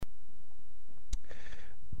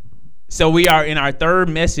So we are in our third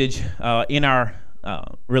message in our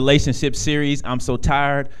relationship series. I'm so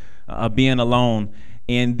tired of being alone.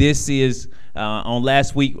 And this is on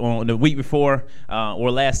the week before,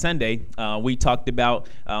 or last Sunday, we talked about,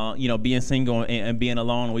 being single and being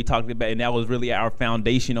alone. We talked about, and that was really our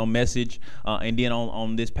foundational message. And then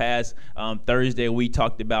on this past Thursday, we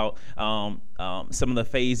talked about some of the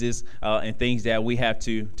phases and things that we have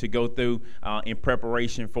to go through in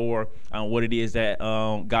preparation for what it is that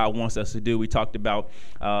God wants us to do. We talked about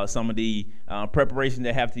some of the preparations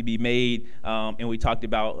that have to be made, and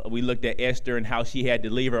we looked at Esther and how she had to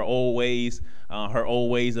leave her old ways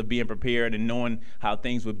of being prepared and knowing how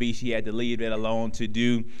things would be. She had to leave it alone to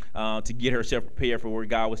get herself prepared for where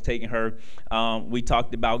God was taking her. We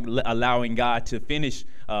talked about allowing God to finish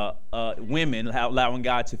women, allowing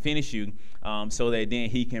God to finish you. So that then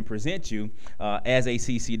he can present you as a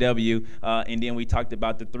CCW. And then we talked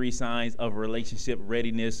about the 3 signs of relationship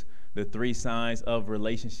readiness, and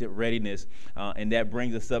that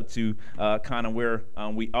brings us up to kind of where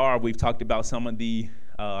we are. We've talked about some of the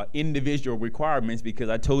individual requirements, because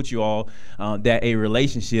I told you all that a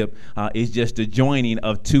relationship is just the joining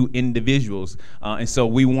of 2 individuals. And so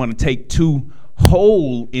we want to take 2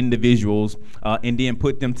 whole individuals and then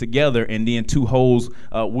put them together, and then 2 wholes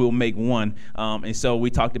will make one. And so we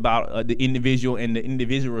talked about the individual and the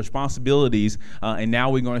individual responsibilities, and now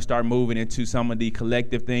we're going to start moving into some of the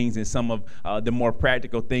collective things and some of the more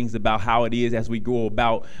practical things about how it is as we go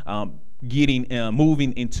about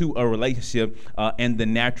moving into a relationship and the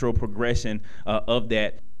natural progression of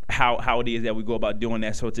that. How it is that we go about doing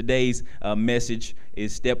that. So today's message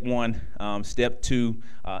is step 1, step 2,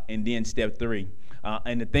 and then step 3.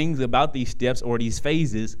 And the things about these steps or these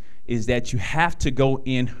phases is that you have to go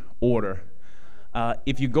in order.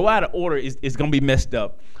 If you go out of order, it's going to be messed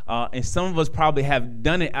up. And some of us probably have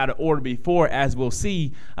done it out of order before, as we'll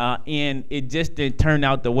see, and it just didn't turn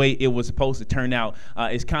out the way it was supposed to turn out.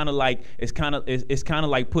 It's kind of like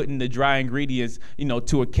putting the dry ingredients,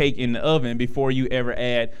 to a cake in the oven before you ever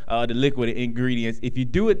add the liquid ingredients. If you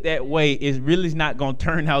do it that way, it's really not going to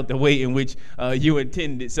turn out the way in which you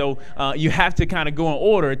intended. So you have to kind of go in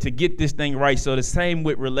order to get this thing right. So the same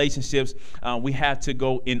with relationships, we have to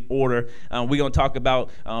go in order. We're going to talk about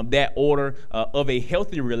that order of a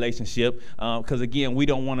healthy relationship, because again, we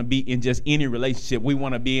don't want to be in just any relationship. We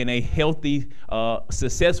want to be in a healthy,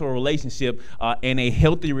 successful relationship, and a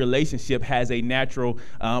healthy relationship has a natural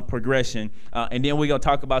progression. And then we're going to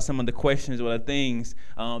talk about some of the questions or the things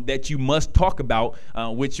that you must talk about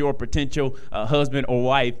with your potential husband or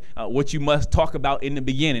wife, what you must talk about in the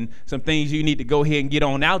beginning, some things you need to go ahead and get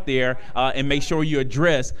on out there and make sure you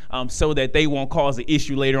address so that they won't cause an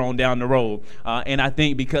issue later on down the road. And I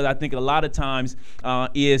think a lot of times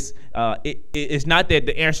it's not that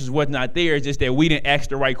the answers was not there, it's just that we didn't ask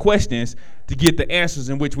the right questions to get the answers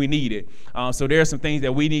in which we needed. So there are some things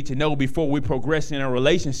that we need to know before we progress in a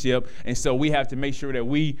relationship, and so we have to make sure that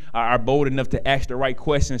we are bold enough to ask the right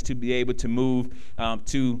questions to be able to move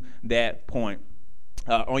to that point.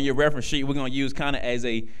 On your reference sheet, we're going to use kind of as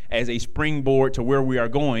a springboard to where we are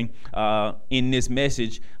going in this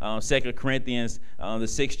message, 2 Corinthians, the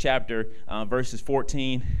 6th chapter, verses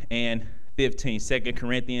 14 and 15. 2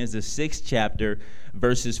 Corinthians, the 6th chapter,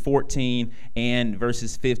 verses 14 and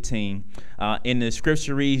verses 15. In the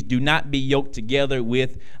scripture reads, "Do not be yoked together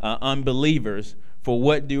with unbelievers, for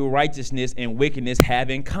what do righteousness and wickedness have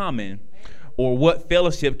in common? Or what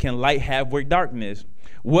fellowship can light have with darkness?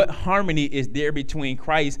 What harmony is there between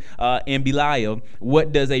Christ and Belial?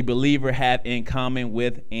 What does a believer have in common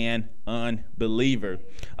with an unbeliever?"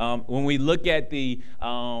 When we look at the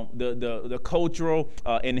cultural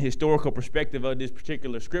and the historical perspective of this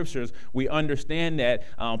particular scriptures, we understand that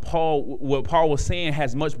what Paul was saying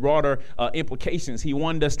has much broader implications. He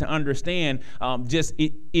wanted us to understand just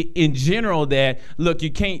in general that, look,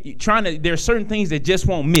 there's certain things that just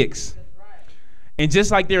won't mix. And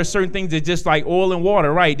just like there are certain things that just like oil and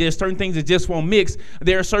water, right? There's certain things that just won't mix.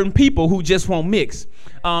 There are certain people who just won't mix.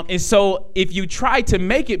 And so if you try to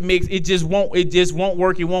make it mix, it just won't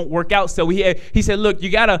work. It won't work out. So he said, look, you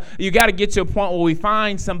gotta get to a point where we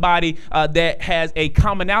find somebody that has a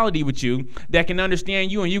commonality with you, that can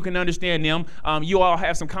understand you and you can understand them. You all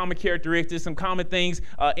have some common characteristics, some common things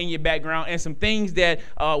in your background, and some things that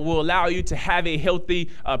will allow you to have a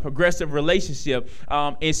healthy, progressive relationship.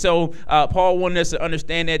 And so Paul wanted us to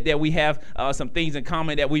understand that we have some things in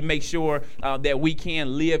common, that we make sure that we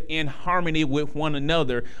can live in harmony with one another.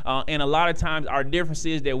 other. And a lot of times our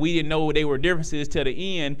differences that we didn't know they were differences to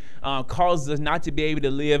the end causes us not to be able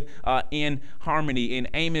to live in harmony. In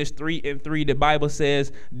Amos 3:3, the Bible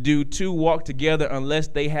says, do two walk together unless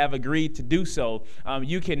they have agreed to do so?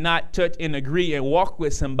 You cannot touch and agree and walk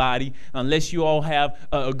with somebody unless you all have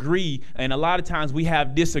agreed. And a lot of times we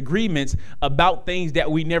have disagreements about things that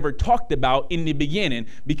we never talked about in the beginning,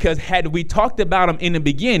 because had we talked about them in the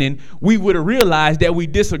beginning, we would have realized that we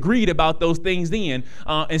disagreed about those things then.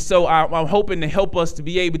 And so I'm hoping to help us to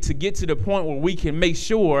be able to get to the point where we can make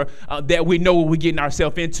sure that we know what we're getting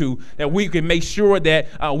ourselves into, that we can make sure that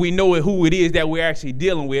we know who it is that we're actually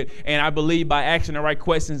dealing with. And I believe by asking the right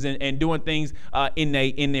questions and doing things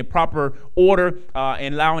in the proper order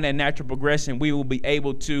and allowing that natural progression, we will be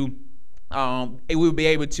able to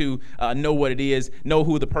know what it is, know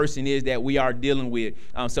who the person is that we are dealing with.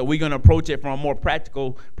 So we're going to approach it from a more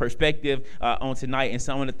practical perspective on tonight, and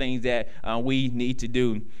some of the things that we need to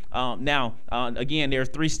do. Now, again, there's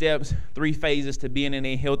 3 steps, 3 phases to being in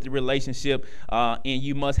a healthy relationship, and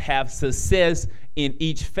you must have success in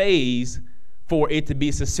each phase for it to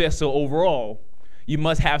be successful overall. You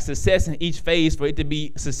must have success in each phase for it to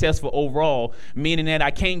be successful overall, meaning that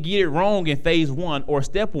I can't get it wrong in phase 1 or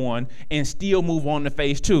step 1 and still move on to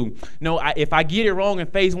phase 2. No, if I get it wrong in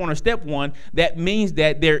phase 1 or step 1, that means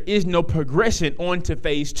that there is no progression on to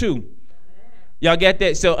phase 2. Y'all get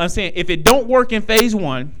that? So I'm saying if it don't work in phase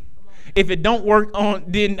 1, if it don't work on,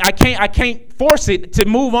 then I can't force it to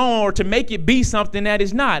move on or to make it be something that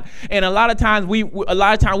is not. And a lot of times we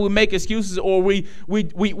make excuses, or we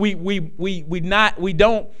don't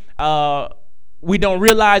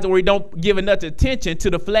realize, or we don't give enough attention to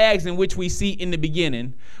the flags in which we see in the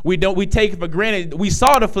beginning. We take it for granted. We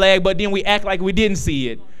saw the flag, but then we act like we didn't see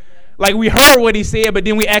it. Like we heard what he said, but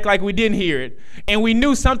then we act like we didn't hear it. And we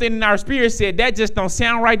knew something in our spirit said, that just don't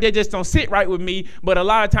sound right. That just don't sit right with me. But a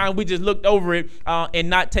lot of times we just looked over it and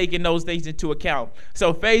not taking those things into account.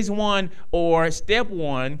 So phase 1 or step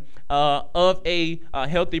 1 of a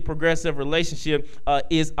healthy progressive relationship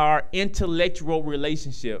is our intellectual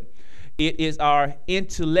relationship. It is our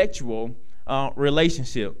intellectual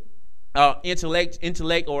relationship.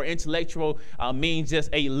 Intellect or intellectual means just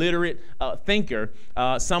a literate thinker,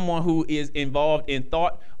 someone who is involved in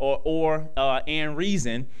thought or and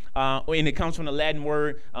reason, and it comes from the Latin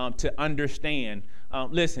word to understand.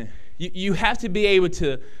 Listen, you have to be able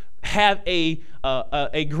to have a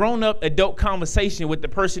grown-up adult conversation with the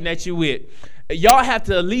person that you're with. Y'all have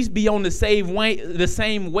to at least be on the same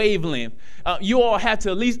wavelength. You all have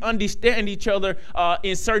to at least understand each other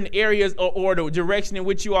in certain areas or the direction in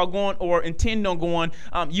which you are going or intend on going.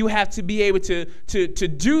 You have to be able to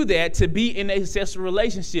do that, to be in a successful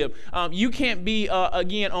relationship. You can't be,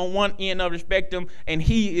 again, on one end of the spectrum and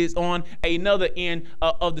he is on another end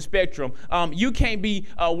of the spectrum. You can't be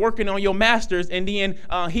working on your master's and then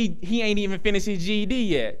he ain't even finished his GED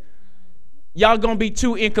yet. Y'all gonna be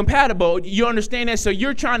too incompatible. You understand that? So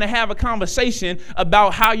you're trying to have a conversation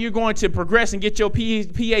about how you're going to progress and get your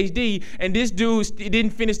PhD, and this dude didn't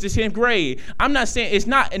finish the 10th grade. I'm not saying it's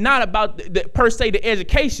not about per se the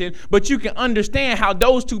education, but you can understand how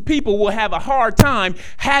those two people will have a hard time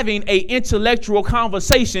having a intellectual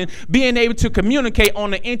conversation, being able to communicate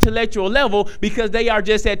on the intellectual level because they are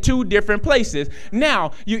just at 2 different places.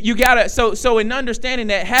 Now you gotta so in understanding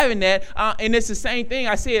that, having that, and it's the same thing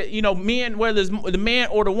I said. Men, whether it's the man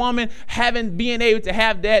or the woman, being able to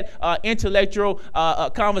have that intellectual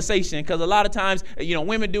conversation, because a lot of times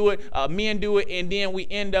women do it, men do it, and then we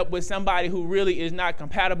end up with somebody who really is not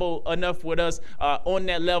compatible enough with us on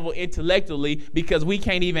that level intellectually, because we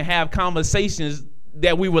can't even have conversations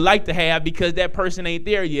that we would like to have because that person ain't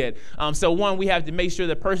there yet. So we have to make sure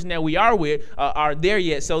the person that we are with are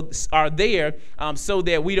there, so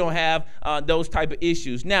that we don't have those type of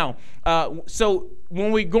issues. Now, so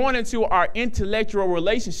when we're going into our intellectual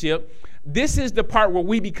relationship, this is the part where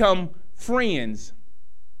we become friends.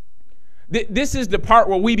 This is the part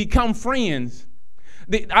where we become friends.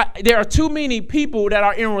 There are too many people that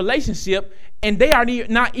are in a relationship and they are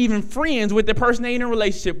not even friends with the person they're in a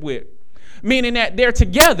relationship with. Meaning that they're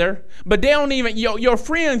together, but they don't even, your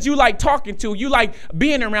friends you like talking to, you like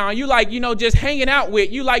being around, you like, just hanging out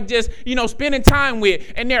with, you like just, spending time with.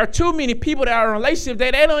 And there are too many people that are in a relationship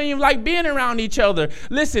that they don't even like being around each other.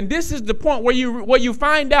 Listen, this is the point where you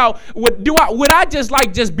find out, would I just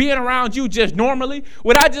like just being around you just normally?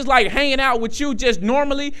 Would I just like hanging out with you just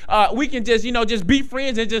normally? We can just, just be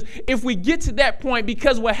friends, and just, if we get to that point,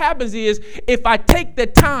 because what happens is, if I take the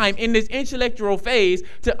time in this intellectual phase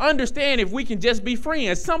to understand if if we can just be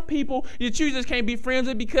friends. Some people you just can't be friends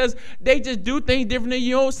with because they just do things different than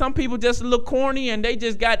you. Some people just look corny and they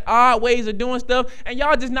just got odd ways of doing stuff, and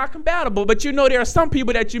y'all just not compatible. But there are some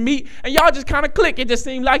people that you meet and y'all just kind of click. It just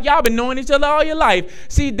seems like y'all been knowing each other all your life.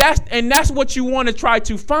 See, that's what you want to try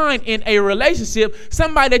to find in a relationship,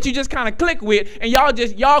 somebody that you just kind of click with, and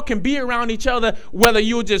y'all can be around each other, whether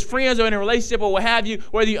you're just friends or in a relationship or what have you,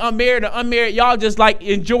 whether you're unmarried or unmarried, y'all just like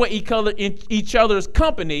enjoy each other's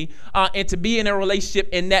company, and to be in a relationship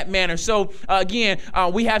in that manner. So again,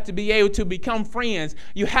 we have to be able to become friends.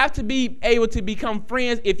 You have to be able to become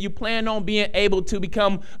friends if you plan on being able to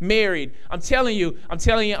become married. I'm telling you,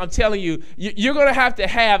 you're going to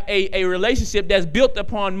have a relationship that's built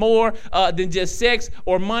upon more than just sex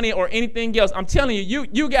or money or anything else. I'm telling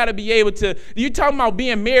you got to be able to, you're talking about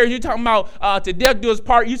being married, you're talking about to death do us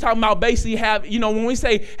part, you're talking about basically when we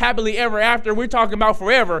say happily ever after, we're talking about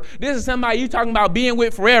forever. This is somebody you're talking about being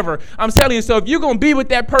with forever. I'm telling you, so if you're going to be with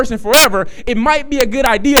that person forever, it might be a good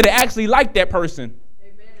idea to actually like that person.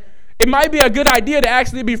 It might be a good idea to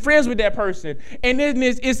actually be friends with that person. And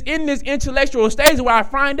it's in this intellectual stage where I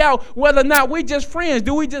find out whether or not we just friends.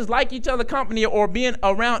 Do we just like each other's company or being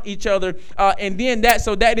around each other? And then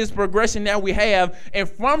that is progression that we have. And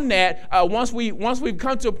from that, once we've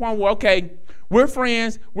come to a point where, okay, we're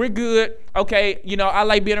friends, we're good. Okay, I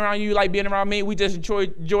like being around you, you like being around me. We just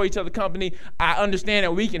enjoy each other's company. I understand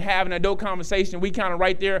that we can have an adult conversation. We kind of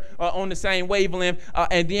right there on the same wavelength.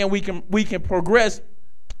 And then we can progress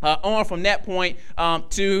on from that point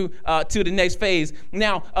to the next phase.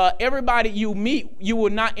 Now, everybody you meet, you will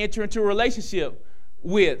not enter into a relationship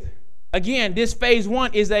with. Again, this phase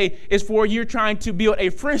one is for you trying to build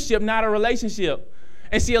a friendship, not a relationship.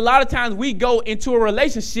 And see, a lot of times we go into a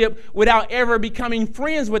relationship without ever becoming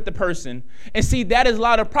friends with the person. And see, that is a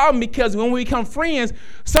lot of problem because when we become friends,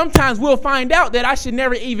 sometimes we'll find out that I should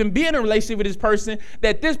never even be in a relationship with this person,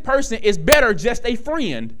 that this person is better just a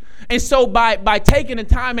friend. And so by taking the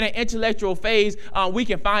time in an intellectual phase, we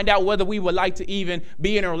can find out whether we would like to even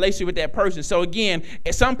be in a relationship with that person. So again,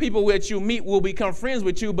 some people that you meet will become friends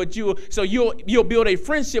with you, but you'll build a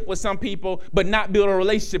friendship with some people, but not build a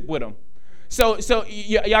relationship with them. So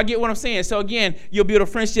y'all get what I'm saying? So again, you'll build a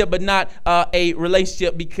friendship, but not a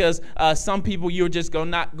relationship because some people you're just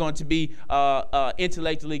not going to be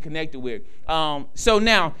intellectually connected with. So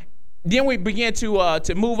now, then we begin to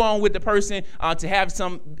move on with the person, to have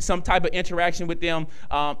some type of interaction with them,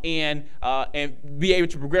 and be able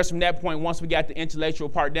to progress from that point once we got the intellectual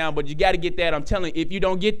part down. But you got to get that. I'm telling you, if you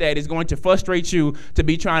don't get that, it's going to frustrate you to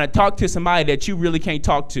be trying to talk to somebody that you really can't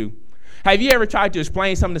talk to. Have you ever tried to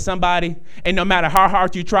explain something to somebody, and no matter how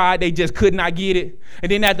hard you tried, they just could not get it?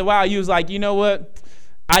 And then after a while, you was like, you know what?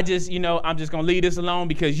 I'm just going to leave this alone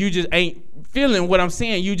because you just ain't feeling what I'm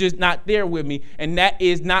saying. You just not there with me. And that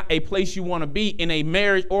is not a place you want to be in a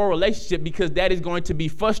marriage or relationship, because that is going to be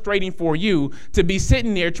frustrating for you to be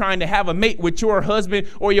sitting there trying to have a mate with your husband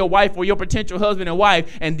or your wife or your potential husband and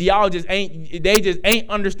wife, and they just ain't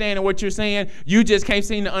understanding what you're saying. You just can't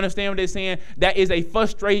seem to understand what they're saying. That is a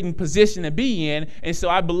frustrating position to be in. And so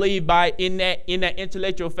I believe in that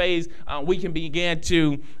intellectual phase, we can begin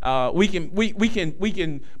to we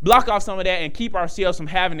can block off some of that and keep ourselves from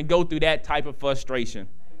having to go through that type of frustration.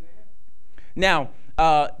 Now,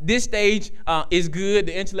 this stage is good,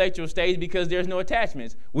 the intellectual stage, because there's no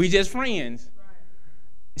attachments. We just friends.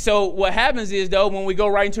 So what happens is, though, when we go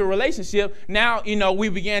right into a relationship, now, we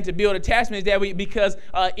began to build attachments because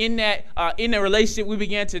in the relationship, we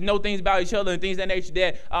began to know things about each other and things of that nature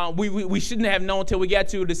that we shouldn't have known until we got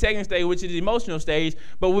to the second stage, which is the emotional stage.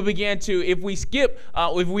 But we began to, if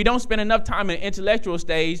we don't spend enough time in the intellectual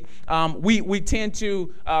stage, we tend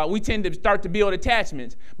to start to build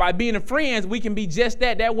attachments. By being friends, we can be just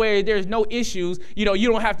that. That way, there's no issues. You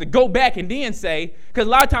don't have to go back and then say, because a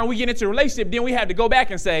lot of times we get into a relationship, then we have to go back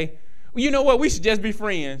and say, well, you know what, we should just be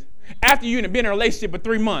friends after you've been in a relationship for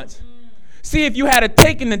 3 months. See, if you had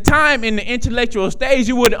taken the time in the intellectual stage,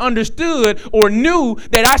 you would have understood or knew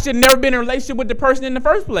that I should never been in a relationship with the person in the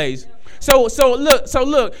first place. So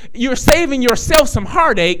look, you're saving yourself some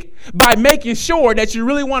heartache by making sure that you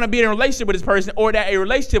really want to be in a relationship with this person, or that a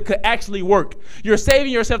relationship could actually work. You're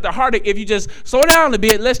saving yourself the heartache if you just slow down a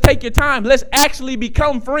bit. Let's take your time. Let's actually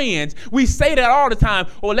become friends. We say that all the time.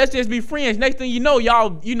 Or let's just be friends. Next thing you know,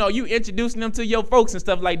 you introducing them to your folks and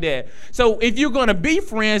stuff like that. So if you're going to be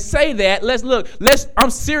friends, say that. I'm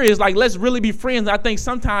serious. Like, let's really be friends. I think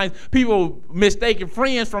sometimes people mistaken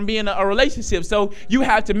friends from being a relationship. So you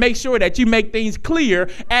have to make sure that you make things clear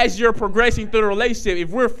as you're progressing through the relationship. If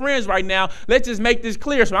we're friends right now, let's just make this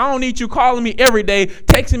clear. So I don't need you calling me every day,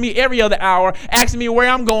 texting me every other hour, asking me where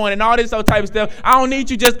I'm going and all this other type of stuff. I don't need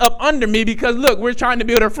you just up under me because, look, we're trying to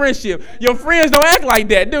build a friendship. Your friends don't act like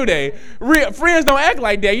that, do they? Friends don't act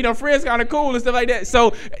like that. You know, friends kind of cool and stuff like that.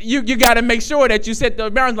 So you got to make sure that you set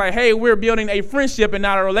the boundaries like, hey, we're building a friendship and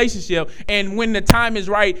not a relationship. And when the time is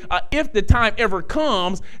right, if the time ever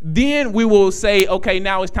comes, then we will say, okay,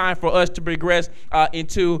 now it's time for us to progress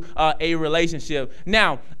into a relationship.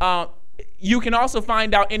 Now, you can also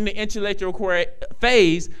find out in the intellectual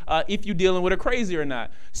phase if you're dealing with a crazy or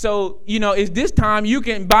not. So, you know, it's this time you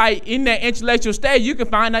can, in that intellectual stage, you can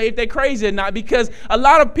find out if they're crazy or not, because a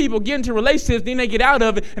lot of people get into relationships, then they get out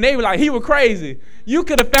of it, and they were like, he was crazy. You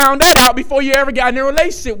could have found that out before you ever got in a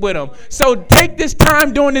relationship with him. So take this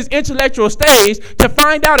time during this intellectual stage to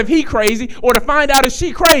find out if he crazy or to find out if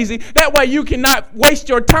she crazy. That way you cannot waste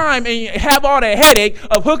your time and have all that headache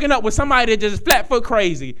of hooking up with somebody that just flat foot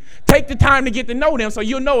crazy. Take the time to get to know them so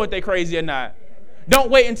you'll know if they're crazy or not.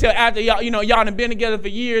 Don't wait until after y'all done been together for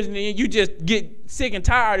years and then you just get sick and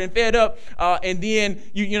tired and fed up, and then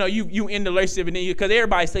you end the relationship, and then because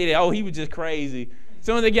everybody say that, oh, he was just crazy. As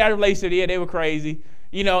soon as they got a relationship, yeah, they were crazy.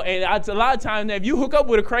 And a lot of times if you hook up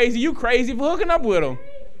with a crazy, you crazy for hooking up with them.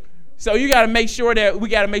 So we got to make sure that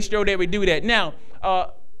we do that. Now,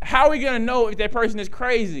 how are we going to know if that person is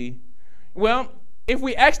crazy? Well, if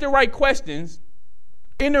we ask the right questions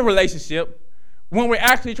in the relationship, when we're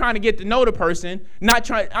actually trying to get to know the person, I'm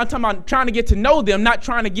talking about trying to get to know them, not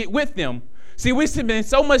trying to get with them. See, we spend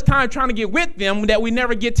so much time trying to get with them that we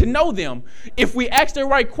never get to know them. If we ask the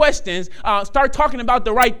right questions, start talking about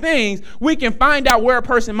the right things, we can find out where a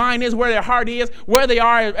person's mind is, where their heart is, where they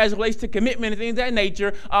are as it relates to commitment and things of that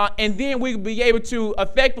nature, and then we will be able to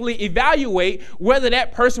effectively evaluate whether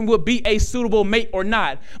that person would be a suitable mate or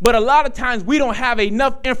not. But a lot of times we don't have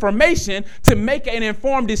enough information to make an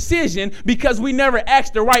informed decision because we never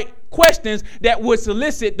ask the right questions that would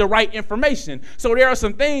solicit the right information. So there are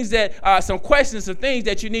some things some questions, some things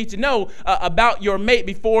that you need to know about your mate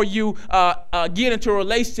before you get into a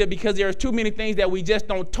relationship, because there's too many things that we just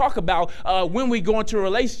don't talk about when we go into a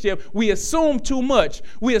relationship. We assume too much.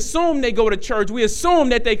 We assume they go to church. We assume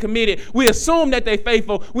that they committed. We assume that they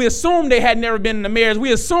faithful. We assume they had never been in a marriage.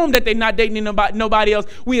 We assume that they're not dating nobody else.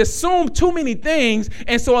 We assume too many things,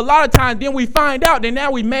 and so a lot of times then we find out, and now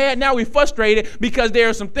we mad, now we frustrated because there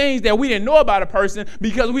are some things that we didn't know about a person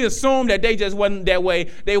because we assumed that they just wasn't that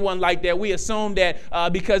way. They wasn't like that. We assumed that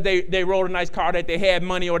because they rode a nice car that they had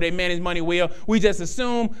money or they managed money well. We just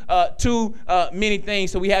assume too many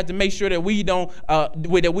things. So we have to make sure that we don't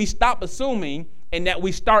that we stop assuming and that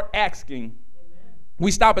we start asking. We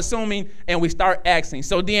stop assuming and we start asking.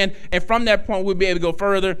 So then, and from that point, we'll be able to go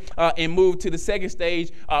further and move to the second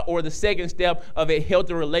stage or the second step of a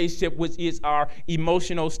healthy relationship, which is our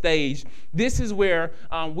emotional stage. This is where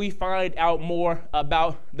we find out more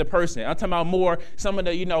about the person. I'm talking about more some of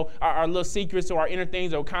the, our little secrets or our inner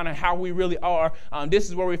things or kind of how we really are. This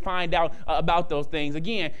is where we find out about those things.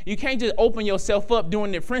 Again, you can't just open yourself up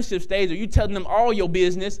during the friendship stage or you telling them all your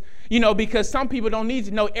business, because some people don't need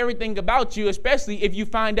to know everything about you, especially if you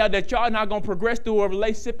find out that y'all not going to progress through a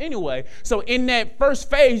relationship anyway. So in that first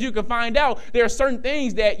phase, you can find out there are certain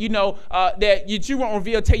things that, that you won't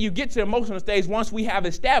reveal until you get to the emotional stage once we have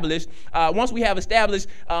established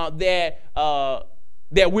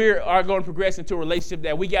that we are going to progress into a relationship,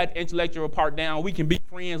 that we got the intellectual part down. We can be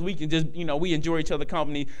friends. We can just, we enjoy each other's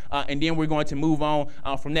company, and then we're going to move on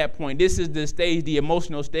from that point. This is the stage, the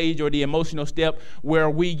emotional stage or the emotional step where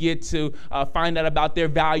we get to find out about their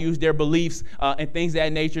values, their beliefs, and things of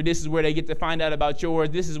that nature. This is where they get to find out about yours.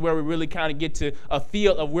 This is where we really kind of get to a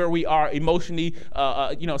feel of where we are emotionally,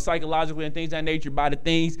 psychologically, and things of that nature by the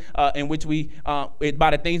things in which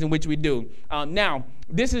we do. Now,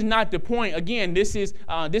 this is not the point. Again, this is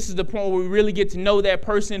the point where we really get to know that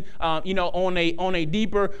person, on a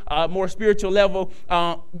deeper, more spiritual level.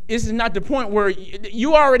 This is not the point where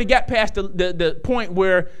you already got past the point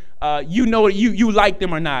where you like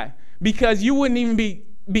them or not, because you wouldn't even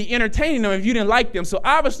be entertaining them if you didn't like them. So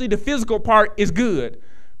obviously the physical part is good.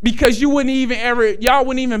 Because y'all wouldn't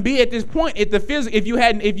even be at this point at the physical if you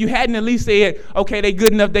hadn't at least said, okay, they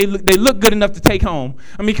good enough, they look good enough to take home.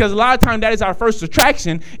 Because a lot of times that is our first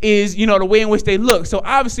attraction is the way in which they look. So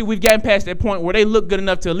obviously we've gotten past that point where they look good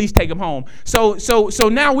enough to at least take them home. So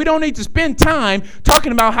now we don't need to spend time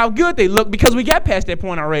talking about how good they look because we got past that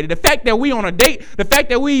point already. The fact that we on a date, the fact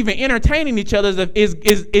that we even entertaining each other is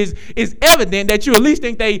evident that you at least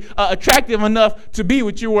think they attractive enough to be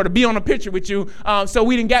with you or to be on a picture with you. So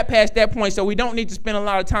we didn't got past that point, so we don't need to spend a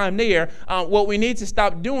lot of time there. What we need to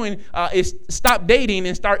stop doing is stop dating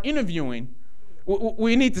and start interviewing.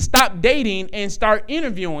 We need to stop dating and start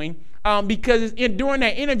interviewing. Because it's during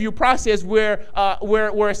that interview process where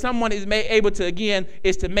someone is able to, again,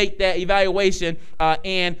 is to make that evaluation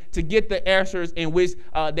and to get the answers in which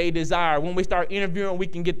they desire. When we start interviewing, we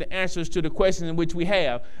can get the answers to the questions in which we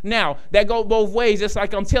have. Now, that goes both ways. Just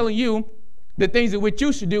like I'm telling you, the things in which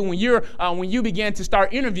you should do when you begin to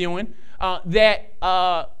start interviewing,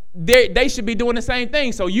 they should be doing the same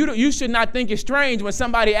thing. So you should not think it's strange when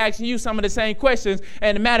somebody asks you some of the same questions.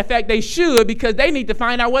 And as a matter of fact, they should, because they need to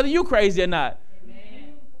find out whether you're crazy or not.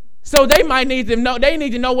 Amen. So they might need to know. They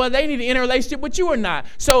need to know whether they need to enter a relationship with you or not.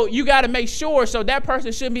 So you got to make sure. So that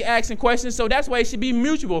person shouldn't be asking questions. So that's why it should be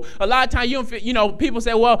mutual. A lot of times you don't feel, people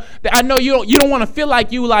say, well, I know you don't want to feel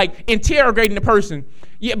like you like interrogating the person.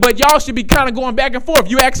 Yeah, but y'all should be kind of going back and forth.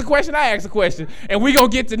 You ask a question, I ask a question, and we're gonna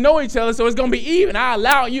get to know each other. So it's gonna be even.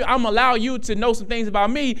 I'm allow you to know some things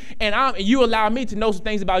about me, and you allow me to know some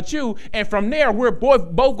things about you. And from there, we're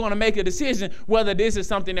both gonna make a decision whether this is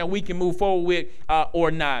something that we can move forward with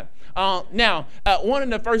or not. Now, one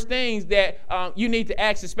of the first things that you need to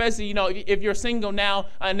ask, especially, if you're single now,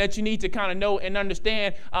 and that you need to kind of know and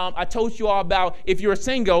understand, I told you all about if you're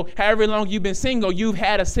single, however long you've been single, you've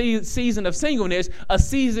had a season of singleness, a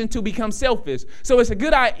season to become selfish. So it's a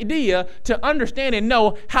good idea to understand and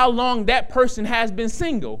know how long that person has been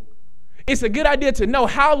single. It's a good idea to know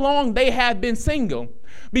how long they have been single,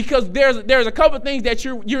 because there's a couple of things that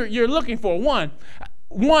you're looking for.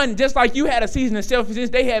 One, just like you had a season of selfishness,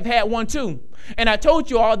 they have had one too. And I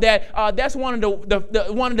told you all that that's one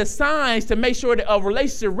of the signs to make sure that of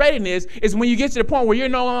relationship readiness is when you get to the point where you're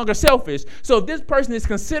no longer selfish. So if this person is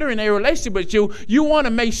considering a relationship with you, you want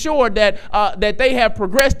to make sure that they have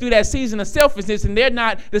progressed through that season of selfishness and they're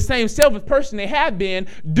not the same selfish person they have been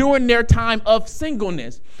during their time of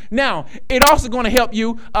singleness. Now, it also going to help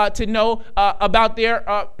you to know about their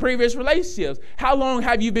previous relationships. How long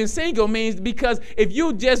have you been single means, because if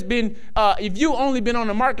you only been on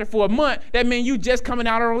the market for a month, that means you just coming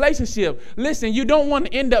out of a relationship. Listen, you don't want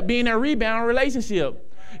to end up being in a rebound relationship.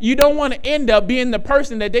 You don't want to end up being the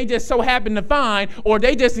person that they just so happen to find, or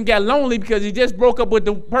they just got lonely because he just broke up with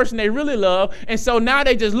the person they really love, and so now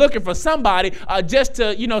they just looking for somebody just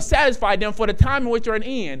to satisfy them for the time in which they're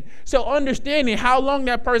in. So understanding how long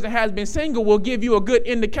that person has been single will give you a good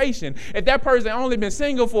indication. If that person only been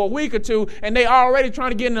single for a week or two and they already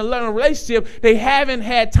trying to get in a relationship, they haven't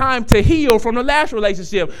had time to heal from the last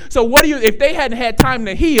relationship. So if they hadn't had time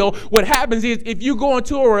to heal, what happens is if you go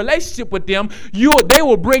into a relationship with them, they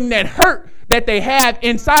will bring that hurt that they have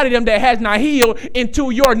inside of them that has not healed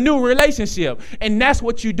into your new relationship. And that's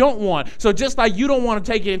what you don't want. So just like you don't want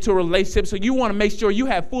to take it into a relationship, so you want to make sure you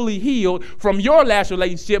have fully healed from your last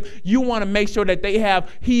relationship, you want to make sure that they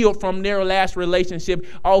have healed from their last relationship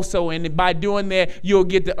also. And by doing that, you'll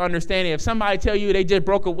get the understanding. If somebody tell you they just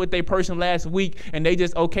broke up with a person last week and they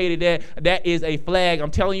just okayed that is a flag.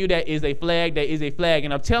 I'm telling you, that is a flag. That is a flag.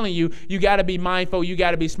 And I'm telling you, you got to be mindful. You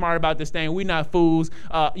got to be smart about this thing. We're not fools,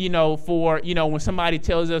 when somebody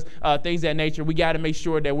tells us things of that nature, we got to make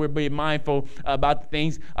sure that we're being mindful about the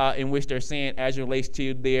things in which they're saying as it relates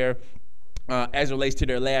to their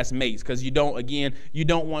last mates, because you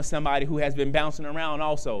don't want somebody who has been bouncing around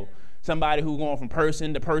also. Somebody who's going from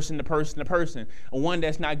person to person to person to person. One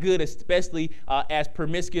that's not good, especially as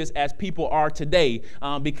promiscuous as people are today.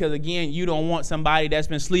 Because, again, you don't want somebody that's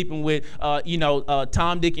been sleeping with,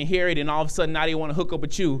 Tom, Dick, and Harry, and all of a sudden now they want to hook up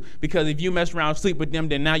with you. Because if you mess around and sleep with them,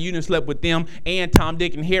 then now you done slept with them and Tom,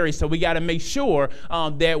 Dick, and Harry. So we got to make sure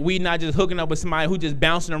that we not just hooking up with somebody who just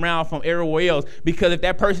bouncing around from everywhere else. Because if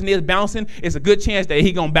that person is bouncing, it's a good chance that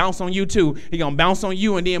he going to bounce on you too. He going to bounce on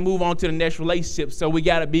you and then move on to the next relationship. So we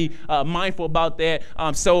got to be mindful about that.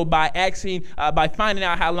 So by finding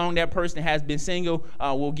out how long that person has been single,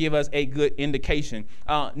 will give us a good indication.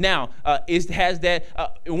 Now, is that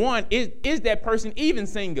person even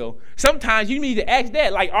single? Sometimes you need to ask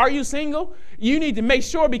that. Like, are you single? You need to make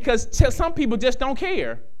sure, because some people just don't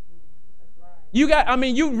care. You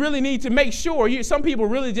really need to make sure. Some people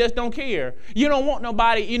really just don't care. You don't want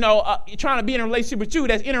nobody, trying to be in a relationship with you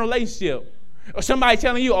that's in a relationship. Or somebody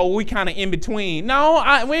telling you, we kind of in between. No,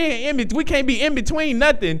 we can't be in between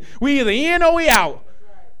nothing. We either in or we out.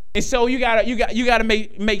 And so you gotta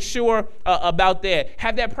make sure about that.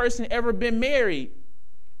 Have that person ever been married?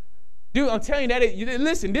 Dude, I'm telling you that,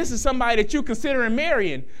 listen, this is somebody that you're considering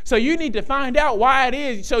marrying. So you need to find out why it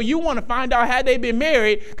is. So you want to find out how they've been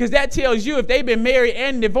married, because that tells you if they've been married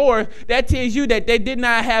and divorced, that tells you that they did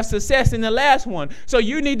not have success in the last one. So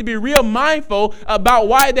you need to be real mindful about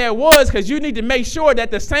why that was, because you need to make sure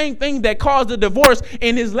that the same thing that caused the divorce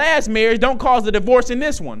in his last marriage don't cause the divorce in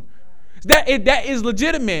this one. That is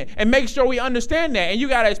legitimate, and make sure we understand that. And you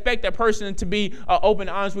got to expect that person to be open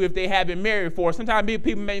and honest with if they have been married before. Sometimes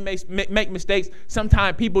people may make mistakes.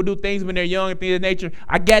 Sometimes people do things when they're young and things of nature.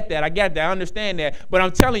 I get that. I understand that. But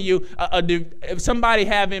I'm telling you, if somebody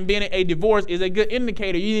having been a divorce is a good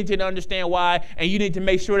indicator. You need to understand why, and you need to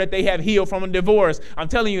make sure that they have healed from a divorce. I'm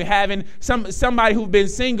telling you, having somebody who's been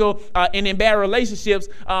single and in bad relationships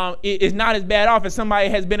is not as bad off as somebody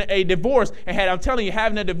has been a divorce and I'm telling you,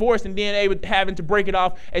 having a divorce and then having to break it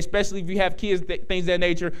off, especially if you have kids, things of that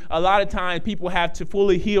nature. A lot of times people have to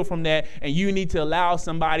fully heal from that, and you need to allow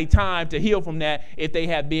somebody time to heal from that if they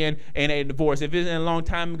have been in a divorce. If it's in a long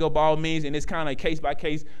time ago, by all means, and it's kind of a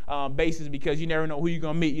case-by-case basis, because you never know who you're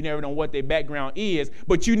going to meet. You never know what their background is,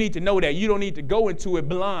 but you need to know that. You don't need to go into it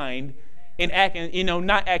blind and acting,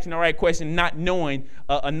 not asking the right question, not knowing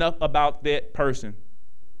enough about that person.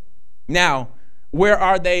 Now, where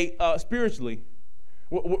are they spiritually?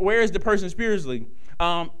 Where is the person spiritually?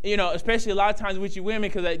 Especially a lot of times with you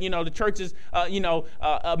women, because the churches,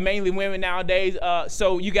 mainly women nowadays.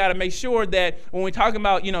 So you got to make sure that when we're talking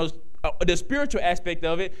about, the spiritual aspect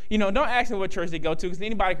of it, don't ask them what church they go to, because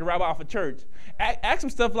anybody can rob off a church. Ask them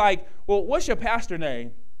stuff like, well, what's your pastor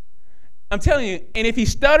name? I'm telling you, and if he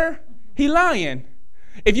stutter, he lying.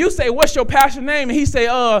 If you say, what's your pastor name? And he say,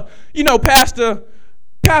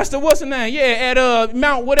 Pastor, what's the name? Yeah, at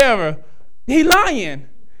Mount whatever. He lying.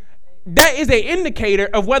 That is an indicator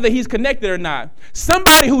of whether he's connected or not.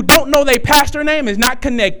 Somebody who don't know their pastor name is not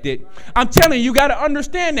connected. I'm telling you, you got to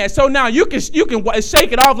understand that. So now you can shake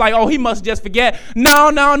it off like, oh, he must just forget. No.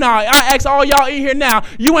 I ask all y'all in here now,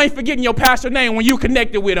 you ain't forgetting your pastor name when you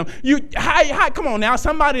connected with him. Come on now,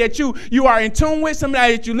 somebody that you are in tune with,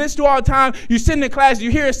 somebody that you listen to all the time, you sit in the class, you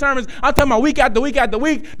hear his sermons. I'm talking about week after week after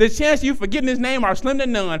week. The chance you forgetting his name are slim to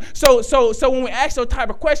none. So when we ask those type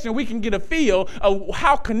of questions, we can get a feel of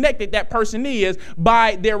how connected that person is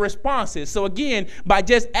by their responses. So again, by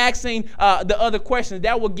just asking the other questions,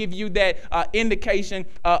 that will give you that indication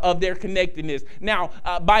of their connectedness. Now,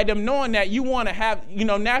 by them knowing that, you want to have,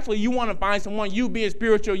 naturally you want to find someone, you being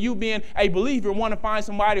spiritual, you being a believer, want to find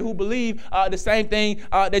somebody who believe the same thing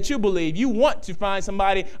that you believe. You want to find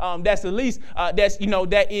somebody that's at least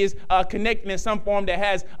that is connected in some form, that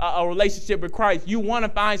has a relationship with Christ. You want to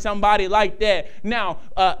find somebody like that. Now,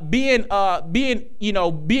 being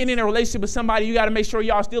in a relationship with somebody, you got to make sure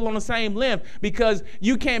y'all still on the same length, because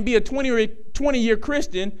you can't be a 20-year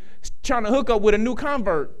Christian trying to hook up with a new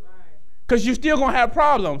convert, because you're still going to have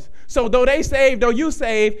problems. So though they saved, though you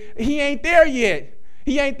saved, he ain't there yet.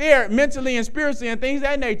 He ain't there mentally and spiritually and things of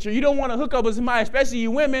that nature. You don't want to hook up with somebody, especially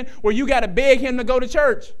you women, where you got to beg him to go to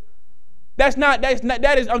church.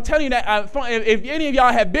 That is, I'm telling you that if any of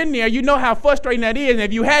y'all have been there, you know how frustrating that is. And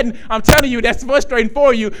if you hadn't, I'm telling you that's frustrating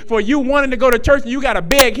for you wanting to go to church, and you got to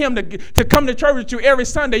beg him to come to church with you every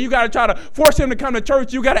Sunday. You got to try to force him to come to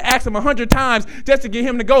church. You got to ask him 100 times just to get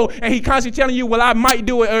him to go. And he constantly telling you, well, I might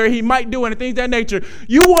do it, or he might do it, and things of that nature.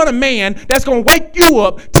 You want a man that's going to wake you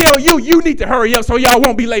up, tell you need to hurry up so y'all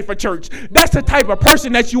won't be late for church. That's the type of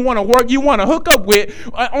person that you want to work, you want to hook up with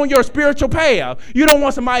on your spiritual path. You don't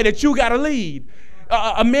want somebody that you got to lead.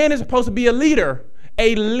 A man is supposed to be a leader,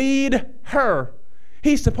 a leader.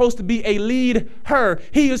 He's supposed to be a leader.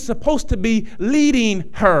 He is supposed to be leading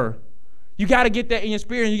her. You got to get that in your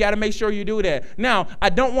spirit, and you got to make sure you do that. Now, I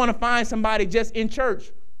don't want to find somebody just in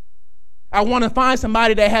church. I want to find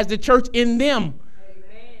somebody that has the church in them.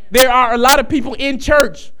 Amen. There are a lot of people in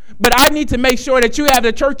church, but I need to make sure that you have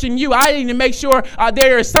the church in you. I need to make sure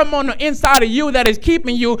there is something on the inside of you that is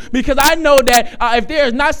keeping you, because I know that if there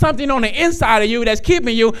is not something on the inside of you that's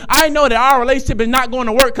keeping you, I know that our relationship is not going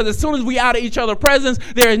to work, because as soon as we out of each other's presence,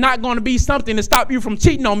 there is not going to be something to stop you from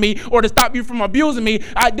cheating on me or to stop you from abusing me.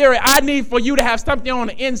 I need for you to have something on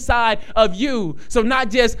the inside of you. So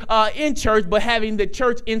not just in church, but having the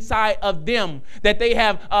church inside of them, that they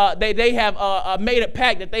have made a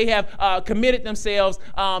pact, that they have committed themselves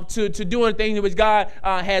to doing things which God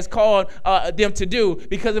has called them to do.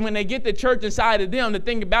 Because when they get the church inside of them, the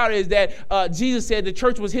thing about it is that Jesus said the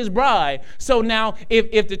church was his bride. So now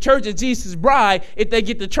if the church is Jesus' bride, if they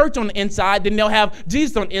get the church on the inside, then they'll have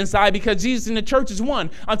Jesus on the inside, because Jesus and the church is one.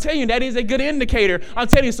 I'm telling you, that is a good indicator. I'm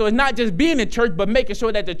telling you, so it's not just being in church, but making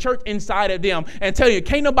sure that the church inside of them. And tell you,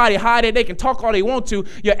 can't nobody hide it. They can talk all they want to.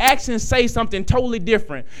 Your actions say something totally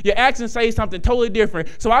different. Your actions say something totally different.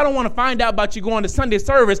 So I don't want to find out about you going to Sunday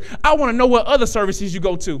service. I want to know what other services you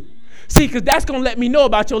go to. See, because that's going to let me know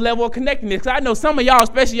about your level of connectedness. Because I know some of y'all,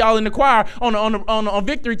 especially y'all in the choir on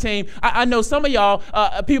Victory Team, I know some of y'all,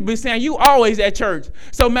 people be saying you always at church.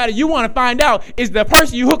 So, matter, you want to find out, is the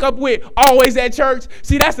person you hook up with always at church?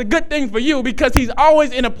 See, that's a good thing for you, because he's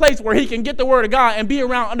always in a place where he can get the word of God and be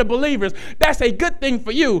around other believers. That's a good thing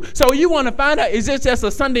for you. So you want to find out, is this just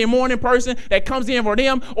a Sunday morning person that comes in for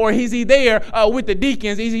them, or is he there with the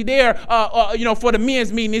deacons? Is he there for the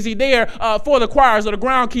men's meeting? Is he there for the choirs or the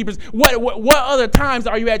groundkeepers? What other times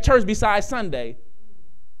are you at church besides Sunday?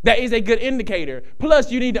 That is a good indicator.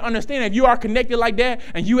 Plus, you need to understand, if you are connected like that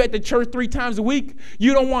and you at the church 3 times a week,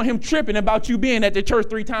 you don't want him tripping about you being at the church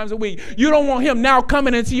 3 times a week. You don't want him now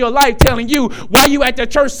coming into your life telling you, why you at the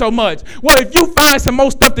church so much? Well, if you find some more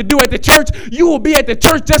stuff to do at the church, you will be at the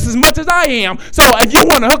church just as much as I am. So if you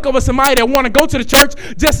want to hook up with somebody that want to go to the church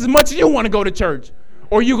just as much as you want to go to church,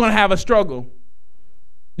 or you're going to have a struggle.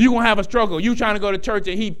 You're going to have a struggle. You trying to go to church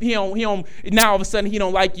and he don't, now all of a sudden he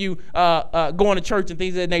don't like you going to church and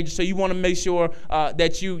things of that nature. So you want to make sure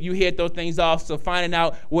that you hit those things off. So finding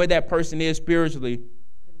out where that person is spiritually.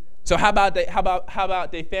 So how about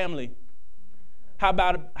their family? How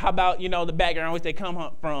about the background which they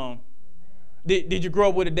come from? Did you grow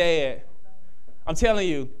up with a dad? I'm telling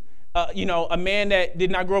you. A man that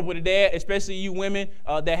did not grow up with a dad, especially you women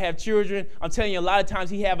that have children, I'm telling you, a lot of times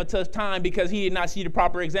he have a tough time because he did not see the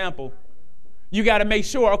proper example. You got to make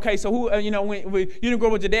sure, okay, so who, when you didn't grow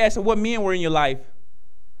up with your dad, so what men were in your life?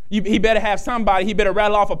 He better have somebody, he better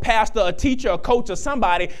rattle off a pastor, a teacher, a coach, or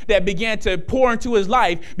somebody that began to pour into his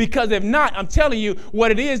life. Because if not, I'm telling you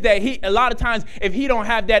what it is that a lot of times, if he don't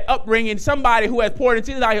have that upbringing, somebody who has poured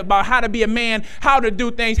into his life about how to be a man, how to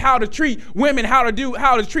do things, how to treat women, how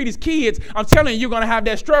to treat his kids, I'm telling you, you're going to have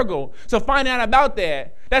that struggle. So find out about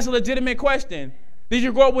that. That's a legitimate question. Did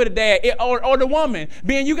you grow up with a dad? Or the woman?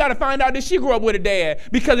 Being you got to find out, did she grow up with a dad?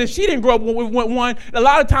 Because if she didn't grow up with one, a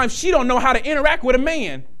lot of times she don't know how to interact with a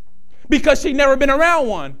man, because she's never been around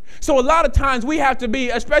one. So a lot of times we have to be,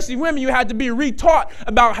 especially women, you have to be retaught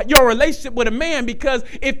about your relationship with a man, because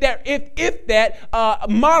if that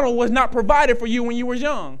model was not provided for you when you were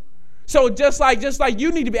young. So just like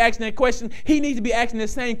you need to be asking that question, he needs to be asking the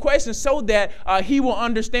same question, so that he will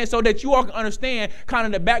understand, so that you all can understand kind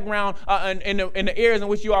of the background and the areas in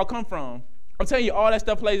which you all come from. I'm telling you, all that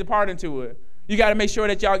stuff plays a part into it. You got to make sure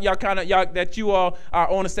that that you all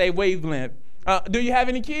are on the same wavelength. Do you have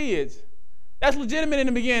any kids? That's legitimate in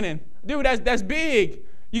the beginning. Dude, that's big.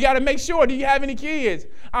 You got to make sure, do you have any kids?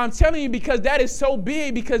 I'm telling you, because that is so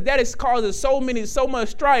big, because that is causes so much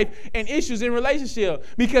strife and issues in relationship.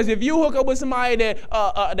 Because if you hook up with somebody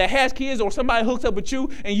that has kids, or somebody hooks up with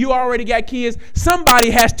you and you already got kids,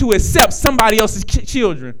 somebody has to accept somebody else's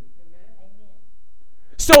children.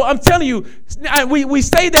 So I'm telling you, we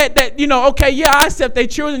say that okay, yeah, I accept their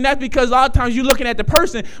children. That's because a lot of times you're looking at the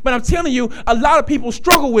person. But I'm telling you, a lot of people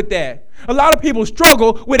struggle with that. A lot of people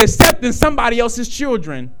struggle with accepting somebody else's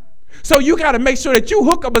children. So you got to make sure that you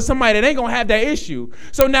hook up with somebody that ain't going to have that issue.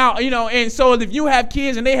 So now, and so if you have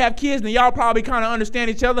kids and they have kids, then y'all probably kind of understand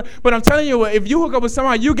each other. But I'm telling you, if you hook up with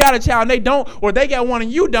somebody, you got a child and they don't, or they got one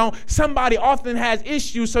and you don't, somebody often has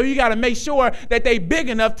issues. So you got to make sure that they big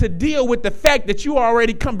enough to deal with the fact that you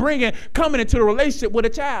already coming into a relationship with a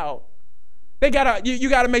child. You got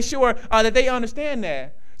to make sure that they understand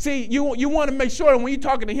that. See, you want to make sure that when you're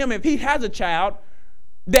talking to him, if he has a child,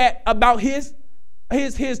 that about his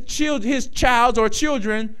child's or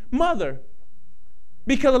children's mother.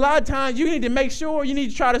 Because a lot of times you need to make sure, you need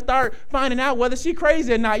to try to start finding out whether she's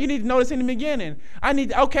crazy or not. You need to know this in the beginning. I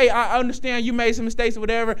understand you made some mistakes or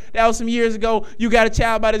whatever. That was some years ago. You got a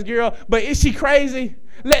child by this girl, but is she crazy?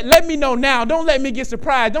 Let me know now. Don't let me get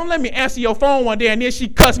surprised. Don't let me answer your phone one day and then she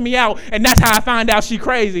cuss me out and that's how I find out she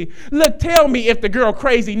crazy. Look, tell me if the girl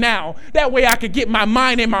crazy now. That way I could get my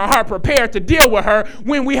mind and my heart prepared to deal with her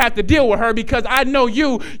when we have to deal with her, because I know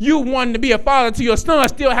you wanting to be a father to your son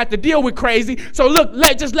still have to deal with crazy. So look,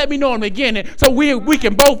 let me know in the beginning so we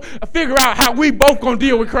can both figure out how we both gonna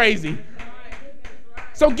deal with crazy.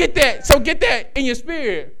 So get that in your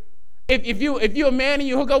spirit. If you're a man and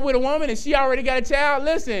you hook up with a woman and she already got a child,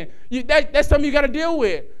 listen, that's something you got to deal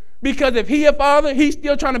with. Because if he a father, he's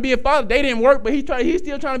still trying to be a father. They didn't work, but he's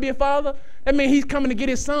still trying to be a father. That means he's coming to get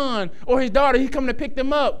his son or his daughter. He's coming to pick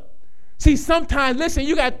them up. See, sometimes, listen,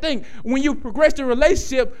 you got to think, when you progress the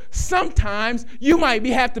relationship, sometimes you might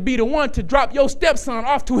have to be the one to drop your stepson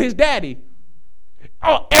off to his daddy.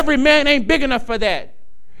 Oh, every man ain't big enough for that.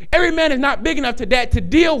 Every man is not big enough to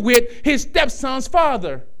deal with his stepson's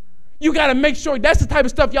father. You got to make sure that's the type of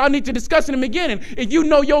stuff y'all need to discuss in the beginning. If you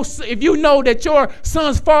know that your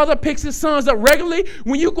son's father picks his sons up regularly,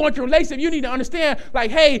 when you go into a relationship, you need to understand, like,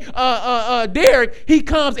 hey, Derek, he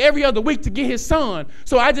comes every other week to get his son.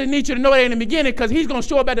 So I just need you to know that in the beginning, because he's going to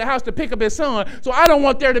show up at the house to pick up his son. So I don't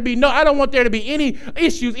want there to be any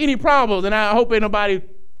issues, any problems, and I hope ain't nobody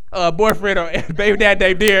boyfriend or baby dad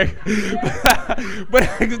named Derek, but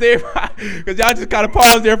because y'all just kind of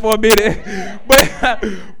paused there for a minute,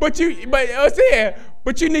 but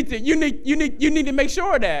you need to make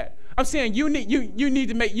sure that I'm saying you need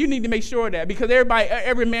to make sure that, because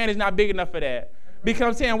every man is not big enough for that. Because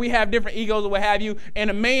I'm saying we have different egos or what have you, and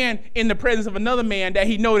a man in the presence of another man that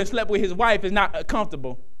he knows and slept with his wife is not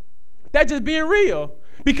comfortable. That's just being real.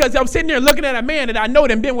 Because I'm sitting there looking at a man that I know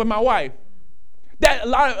that been with my wife. That a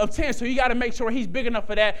lot of times, so you got to make sure he's big enough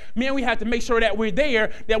for that. Man, we have to make sure that we're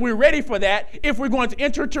there, that we're ready for that if we're going to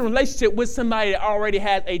enter into a relationship with somebody that already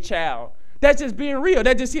has a child. That's just being real.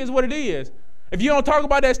 That just is what it is. If you don't talk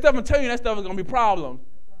about that stuff, I'm telling you that stuff is going to be a problem.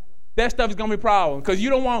 That stuff is going to be a problem, because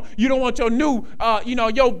you don't want your new,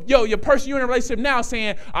 your person you're in a relationship now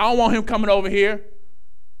saying, I don't want him coming over here.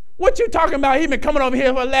 What you talking about? He been coming over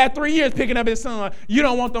here for the last 3 years picking up his son. You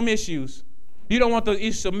don't want them issues. You don't want those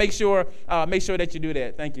issues, so make sure that you do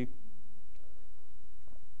that. Thank you.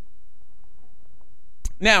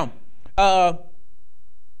 Now,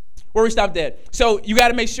 where we stopped at. So you got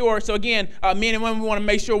to make sure. So again, men and women, we want to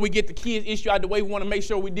make sure we get the kids issue out of the way. We want to make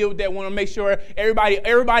sure we deal with that. We want to make sure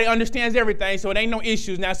everybody understands everything, so it ain't no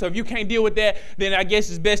issues now. So if you can't deal with that, then I guess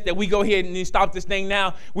it's best that we go ahead and stop this thing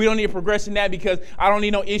now. We don't need to progress in that, because I don't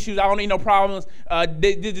need no issues. I don't need no problems.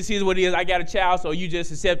 This is what it is. I got a child, so you just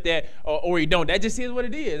accept that or you don't. That just is what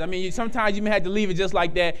it is. I mean, sometimes you may have to leave it just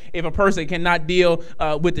like that if a person cannot deal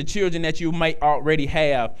with the children that you might already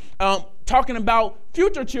have. Talking about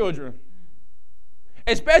future children,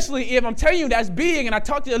 especially if I'm telling you that's big, and I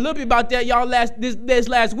talked to you a little bit about that y'all this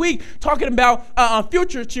last week, talking about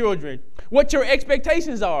future children, what your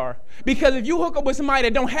expectations are. Because if you hook up with somebody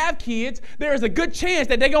that don't have kids, there is a good chance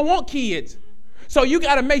that they're going to want kids. So you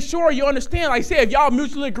got to make sure you understand, like I said, if y'all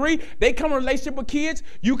mutually agree, they come in a relationship with kids,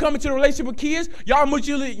 you come into a relationship with kids, y'all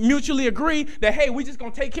mutually agree that, hey, we just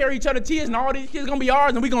going to take care of each other's kids and all these kids going to be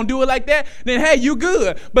ours and we going to do it like that, then, hey, you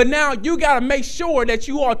good. But now you got to make sure that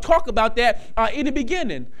you all talk about that in the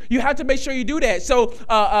beginning. You have to make sure you do that. So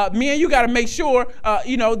men, you got to make sure,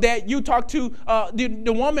 that you talk to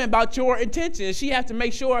the woman about your intentions. She has to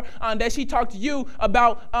make sure that she talk to you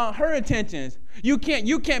about her intentions. You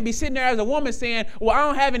can't be sitting there as a woman saying, well, I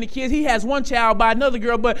don't have any kids. He has one child by another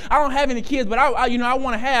girl, but I don't have any kids, but I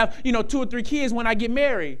want to have, 2 or 3 kids when I get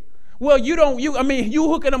married. Well, you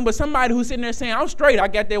hooking them with somebody who's sitting there saying, I'm straight. I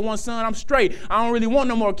got that one son. I'm straight. I don't really want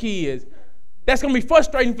no more kids. That's going to be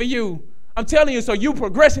frustrating for you. I'm telling you, so you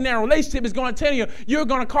progressing in a relationship is going to tell you you're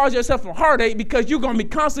going to cause yourself a heartache, because you're going to be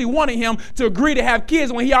constantly wanting him to agree to have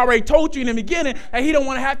kids when he already told you in the beginning that he don't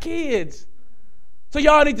want to have kids. So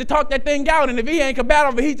y'all need to talk that thing out, and if he ain't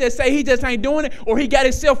compatible, he just say he just ain't doing it, or he got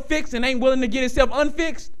himself fixed and ain't willing to get himself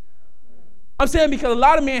unfixed. I'm saying because a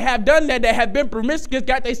lot of men have done that have been promiscuous,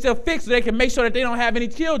 got themselves fixed so they can make sure that they don't have any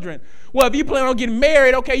children. Well, if you plan on getting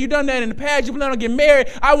married, okay, you done that in the past, you plan on getting married,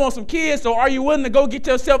 I want some kids, so are you willing to go get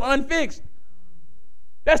yourself unfixed?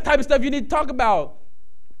 That's the type of stuff you need to talk about.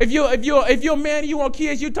 If you're a man and you want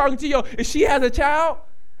kids, you talking to if she has a child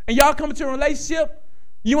and y'all come into a relationship,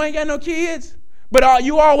 you ain't got no kids, but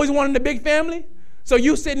you always wanted a big family. So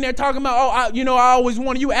you sitting there talking about, I always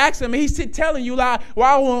wanted. You ask him, and he's telling you like,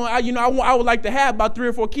 well, I would like to have about 3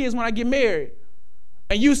 or 4 kids when I get married.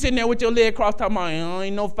 And you sitting there with your leg crossed, talking about,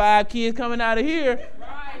 ain't no 5 kids coming out of here.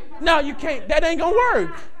 Right. No, you can't. That ain't gonna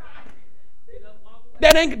work.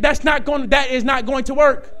 That is not going to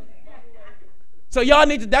work. So y'all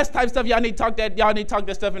need to, that's the type of stuff y'all need to talk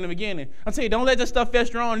that stuff in the beginning. I'm saying, don't let that stuff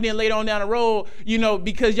fester on, and then later on down the road,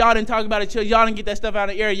 because y'all didn't talk about it, y'all didn't get that stuff out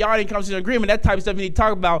of the area, y'all didn't come to an agreement. That type of stuff you need to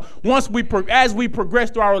talk about. As we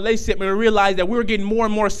progress through our relationship and we realize that we're getting more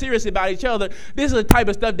and more serious about each other, this is the type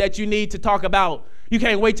of stuff that you need to talk about. You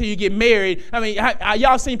can't wait till you get married. I mean,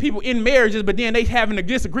 y'all seen people in marriages, but then they having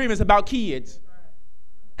disagreements about kids.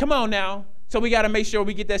 Come on now. So we got to make sure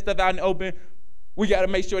we get that stuff out in the open. We got to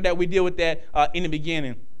make sure that we deal with that in the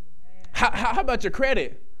beginning. How about your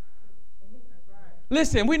credit?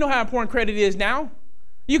 Listen, we know how important credit is now.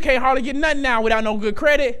 You can't hardly get nothing now without no good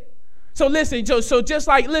credit. So listen, so just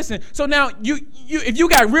like, listen, so now you if you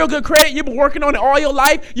got real good credit, you've been working on it all your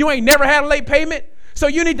life, you ain't never had a late payment. So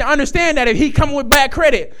you need to understand that if he come with bad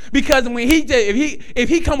credit, because when if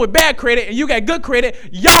he come with bad credit and you got good credit,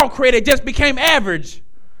 y'all credit just became average.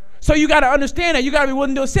 So you got to understand that. You got to be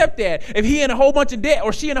willing to accept that. If he in a whole bunch of debt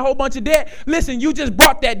or she in a whole bunch of debt, listen, you just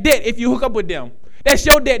bought that debt if you hook up with them. That's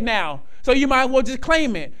your debt now. So you might as well just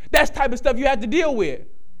claim it. That's the type of stuff you have to deal with.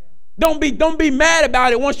 Don't be mad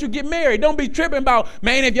about it once you get married. Don't be tripping about,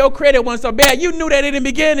 man, if your credit wasn't so bad. You knew that in the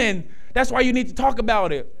beginning. That's why you need to talk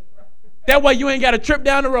about it. That way you ain't got a trip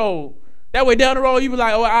down the road. That way down the road you be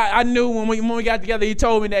like, oh, I knew when we got together, he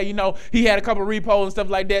told me that, he had a couple of repos and stuff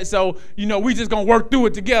like that. So, we just going to work through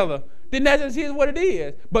it together. Then that's just what it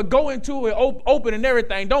is. But go into it open and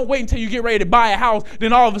everything. Don't wait until you get ready to buy a house.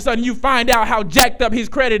 Then all of a sudden you find out how jacked up his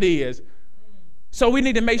credit is. So we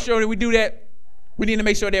need to make sure that we do that. We need to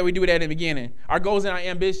make sure that we do that in the beginning. Our goals and our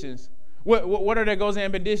ambitions. What are their goals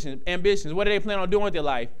and ambitions? What do they plan on doing with their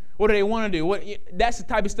life? What do they want to do? That's the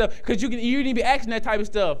type of stuff. Because you need to be asking that type of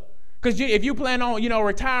stuff. Because if you plan on,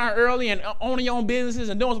 retiring early and owning your own businesses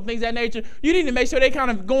and doing some things of that nature, you need to make sure they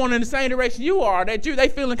kind of going in the same direction you are, that they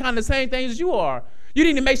feeling kind of the same things as you are. You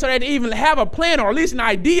need to make sure that they even have a plan or at least an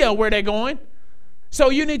idea of where they're going. So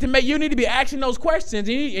you need to be asking those questions,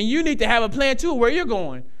 and you need to have a plan too where you're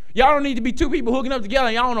going. Y'all don't need to be two people hooking up together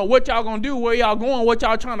and y'all don't know what y'all gonna do, where y'all going, what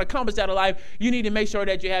y'all trying to accomplish out of life. You need to make sure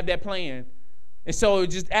that you have that plan. And so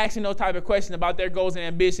just asking those type of questions about their goals and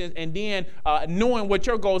ambitions, and then knowing what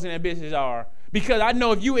your goals and ambitions are. Because I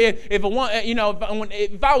know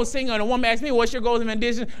if I was single and a woman asked me what's your goals and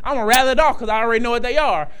ambitions, I'm gonna rattle it off because I already know what they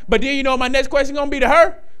are. But then my next question gonna be to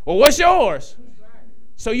her, well, what's yours?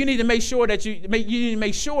 So you need to make sure that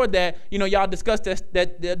y'all discuss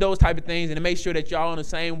those type of things, and to make sure that y'all on the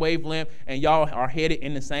same wavelength and y'all are headed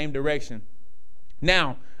in the same direction.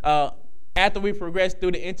 Now, after we progress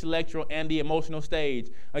through the intellectual and the emotional stage,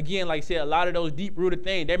 again, like I said, a lot of those deep-rooted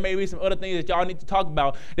things. There may be some other things that y'all need to talk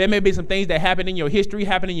about. There may be some things that happened in your history,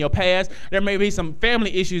 happened in your past. There may be some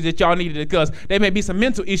family issues that y'all need to discuss. There may be some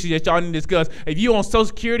mental issues that y'all need to discuss. If you on Social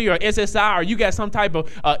Security or SSI, or you got some type of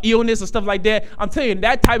illness or stuff like that, I'm telling you,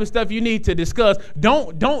 that type of stuff you need to discuss.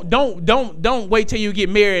 Don't wait till you get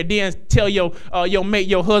married, then tell your mate,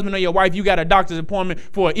 your husband or your wife, you got a doctor's appointment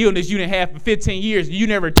for an illness you didn't have for 15 years. You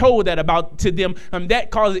never told that about to them.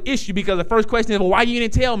 That causes an issue, because the first question is, well, why you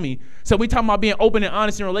didn't tell me? So we talking about being open and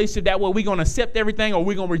honest in a relationship. That way we're going to accept everything or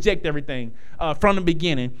we're going to reject everything from the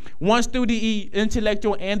beginning. Once through the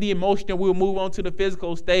intellectual and the emotional, we'll move on to the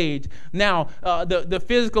physical stage. Now, the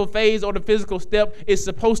physical phase or the physical step is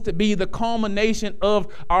supposed to be the culmination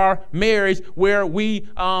of our marriage, where we,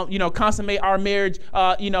 consummate our marriage,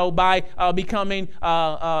 by becoming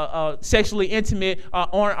sexually intimate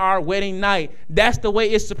on our wedding night. That's the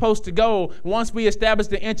way it's supposed to go. Once we establish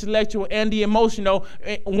the intellectual and the emotional,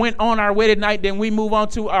 went on our wedding night, then we move on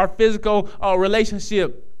to our physical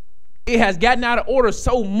relationship. It has gotten out of order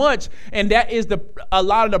so much, and that is a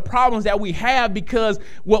lot of the problems that we have, because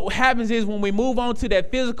what happens is when we move on to that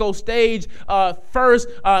physical stage first,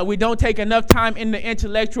 we don't take enough time in the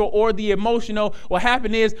intellectual or the emotional. What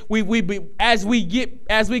happens is as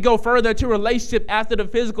we go further to relationship after the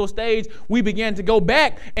physical stage, we begin to go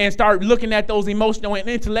back and start looking at those emotional and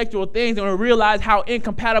intellectual things, and we realize how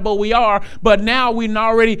incompatible we are. But now we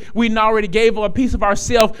already gave a piece of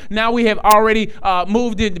ourselves. Now we have already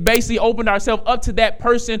moved it, basically opened ourselves up to that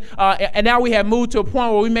person, and now we have moved to a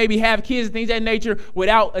point where we maybe have kids and things of that nature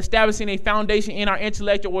without establishing a foundation in our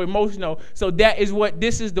intellectual or emotional. So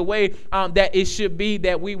this is the way that it should be,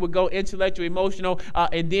 that we would go intellectual, emotional,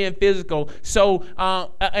 and then physical. So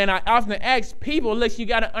and I often ask people, look, you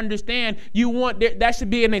got to understand, that should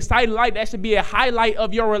be an exciting light, that should be a highlight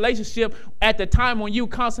of your relationship at the time when you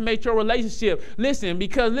consummate your relationship.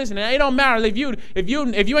 Because it don't matter if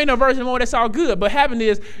you ain't a virgin anymore, that's all good. But having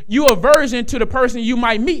is, you a virgin to the person you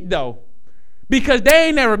might meet, though, because they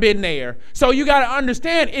ain't never been there. So you got to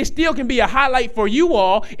understand, it still can be a highlight for you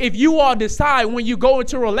all if you all decide when you go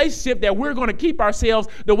into a relationship that we're going to keep ourselves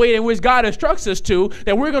the way in which God instructs us to,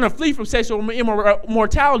 that we're going to flee from sexual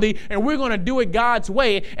immortality, and we're going to do it God's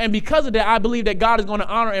way. And because of that, I believe that God is going to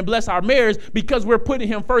honor and bless our marriage, because we're putting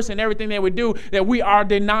him first in everything that we do, that we are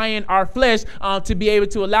denying our flesh to be able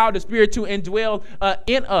to allow the Spirit to indwell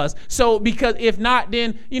in us. So because if not,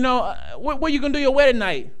 then, what are you going to do your wedding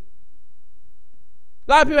night?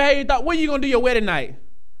 A lot of people have thought, what are you gonna do your wedding night?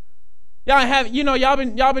 Y'all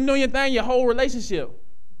been doing your thing your whole relationship.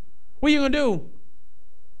 What are you gonna do?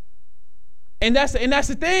 And that's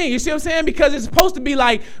the thing. You see what I'm saying? Because it's supposed to be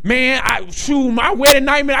like, man, my wedding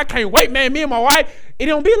night, man, I can't wait, man. Me and my wife. It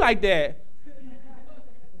don't be like that.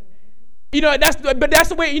 That's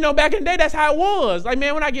the way, back in the day, that's how it was. Like,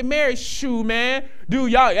 man, when I get married, man,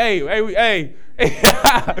 dude, y'all, hey.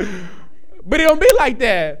 But it don't be like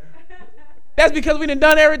that. That's because we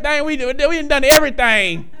done everything. We done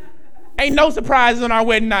everything. Ain't no surprises on our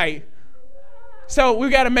wedding night. So we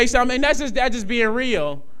got to make something. And that's just being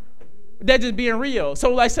real. That's just being real.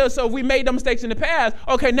 So so if we made them mistakes in the past,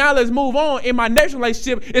 okay, now let's move on. In my next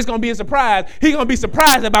relationship, it's going to be a surprise. He's going to be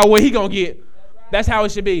surprised about what he's going to get. That's how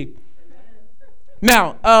it should be.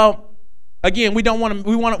 Now, again, we want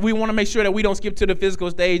to make sure that we don't skip to the physical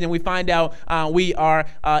stage and we find out we are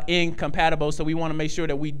incompatible. So we want to make sure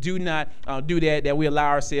that we do not do that we allow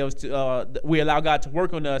ourselves to we allow God to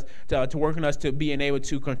work on us to being able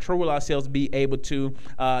to control ourselves, be able to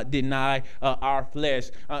deny our flesh.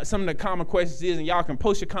 Some of the common questions is, and y'all can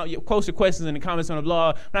post your questions in the comments on the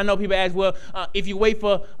blog. But I know people ask, well, if you wait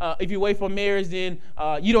for marriage, then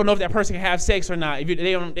you don't know if that person can have sex or not.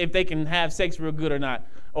 If they can have sex real good or not.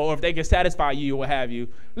 Or if they can satisfy you or what have you.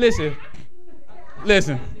 Listen,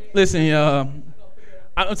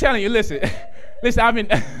 I'm telling you, listen,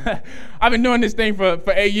 I've been doing this thing for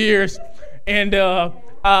 8 years. And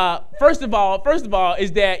first of all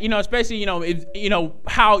is that, especially,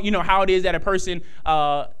 how it is that a person,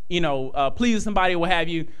 pleases somebody or what have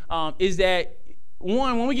you, is that,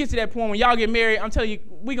 one, when we get to that point, when y'all get married, I'm telling you,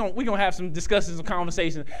 we gonna have some discussions and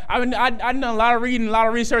conversations. I've done a lot of reading, a lot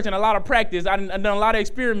of research, and a lot of practice. I've done a lot of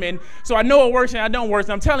experimenting, so I know what works and I don't work.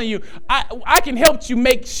 So I'm telling you, I can help you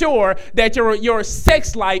make sure that your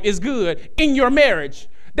sex life is good in your marriage.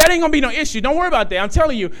 That ain't gonna be no issue. Don't worry about that. I'm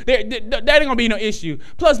telling you, that ain't gonna be no issue.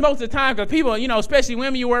 Plus, most of the time, because people, especially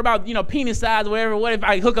women, you worry about, penis size or whatever. What if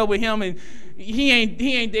I hook up with him and he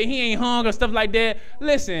ain't hung or stuff like that?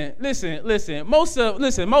 Listen. Most of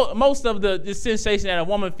the sensation that a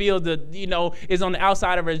woman feels, is on the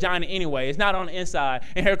outside of her vagina anyway. It's not on the inside,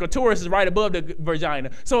 and her clitoris is right above the vagina.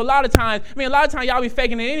 So a lot of times y'all be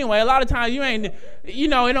faking it anyway. A lot of times you ain't, it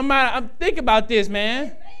don't matter. Think about this,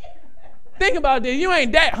 man. Think about this. You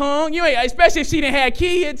ain't that hung. You ain't, especially if she didn't have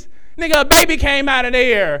kids. Nigga, a baby came out of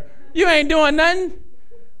there. You ain't doing nothing.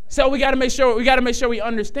 So we got to make sure we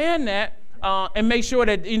understand that. And make sure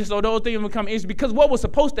that so those things become issues. Because what was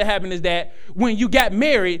supposed to happen is that when you got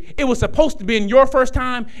married, it was supposed to be in your first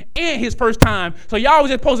time and his first time. So y'all was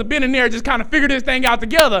just supposed to be in there and just kind of figure this thing out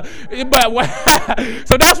together. But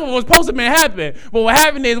so that's what was supposed to be happening. But what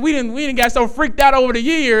happened is we didn't got so freaked out over the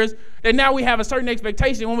years that now we have a certain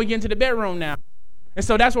expectation when we get into the bedroom now. And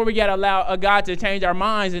so that's where we got to allow God to change our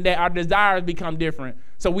minds and that our desires become different.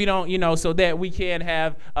 So we don't, so that we can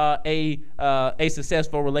have a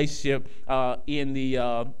successful relationship in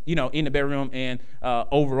the bedroom and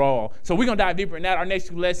overall. So we're gonna dive deeper in that. Our next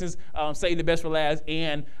two lessons, saving the best for last,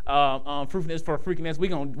 and fruitfulness for freakiness.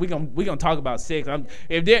 We're gonna talk about sex.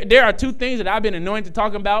 If there are two things that I've been anointed to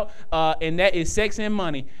talk about, and that is sex and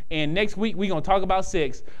money. And next week we're gonna talk about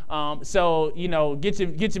sex. So get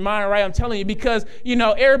your mind right. I'm telling you, because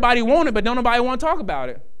everybody want it, but don't nobody want to talk about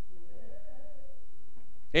it.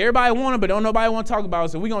 Everybody want it, but don't nobody want to talk about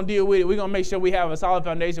it. So we're going to deal with it. We're going to make sure we have a solid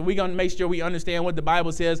foundation. We're going to make sure we understand what the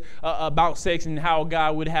Bible says about sex and how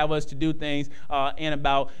God would have us to do things, and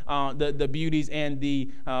about the beauties and the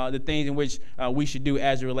things in which we should do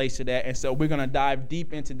as it relates to that. And so we're going to dive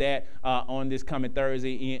deep into that on this coming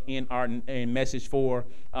Thursday in our message for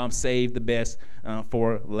Save the Best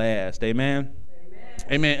for Last. Amen.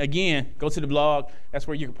 Amen. Again, go to the blog. That's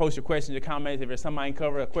where you can post your questions, your comments. If there's somebody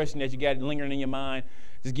cover a question that you got lingering in your mind,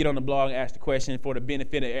 just get on the blog, ask the question for the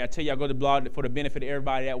benefit. I tell you, I go to the blog for the benefit of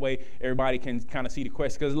everybody. That way, everybody can kind of see the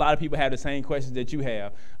questions, because a lot of people have the same questions that you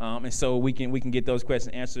have, and so we can get those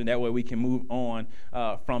questions answered. And that way, we can move on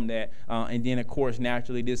from that. And then, of course,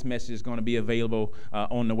 naturally, this message is going to be available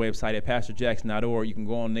on the website at pastorjackson.org. You can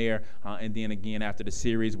go on there, and then again, after the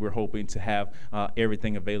series, we're hoping to have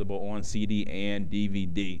everything available on CD and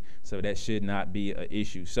DVD. So that should not be an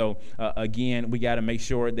issue. So again, we got to make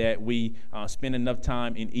sure that we spend enough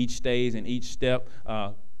time in each stage and each step,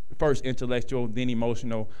 first intellectual, then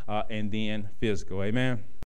emotional, and then physical. Amen.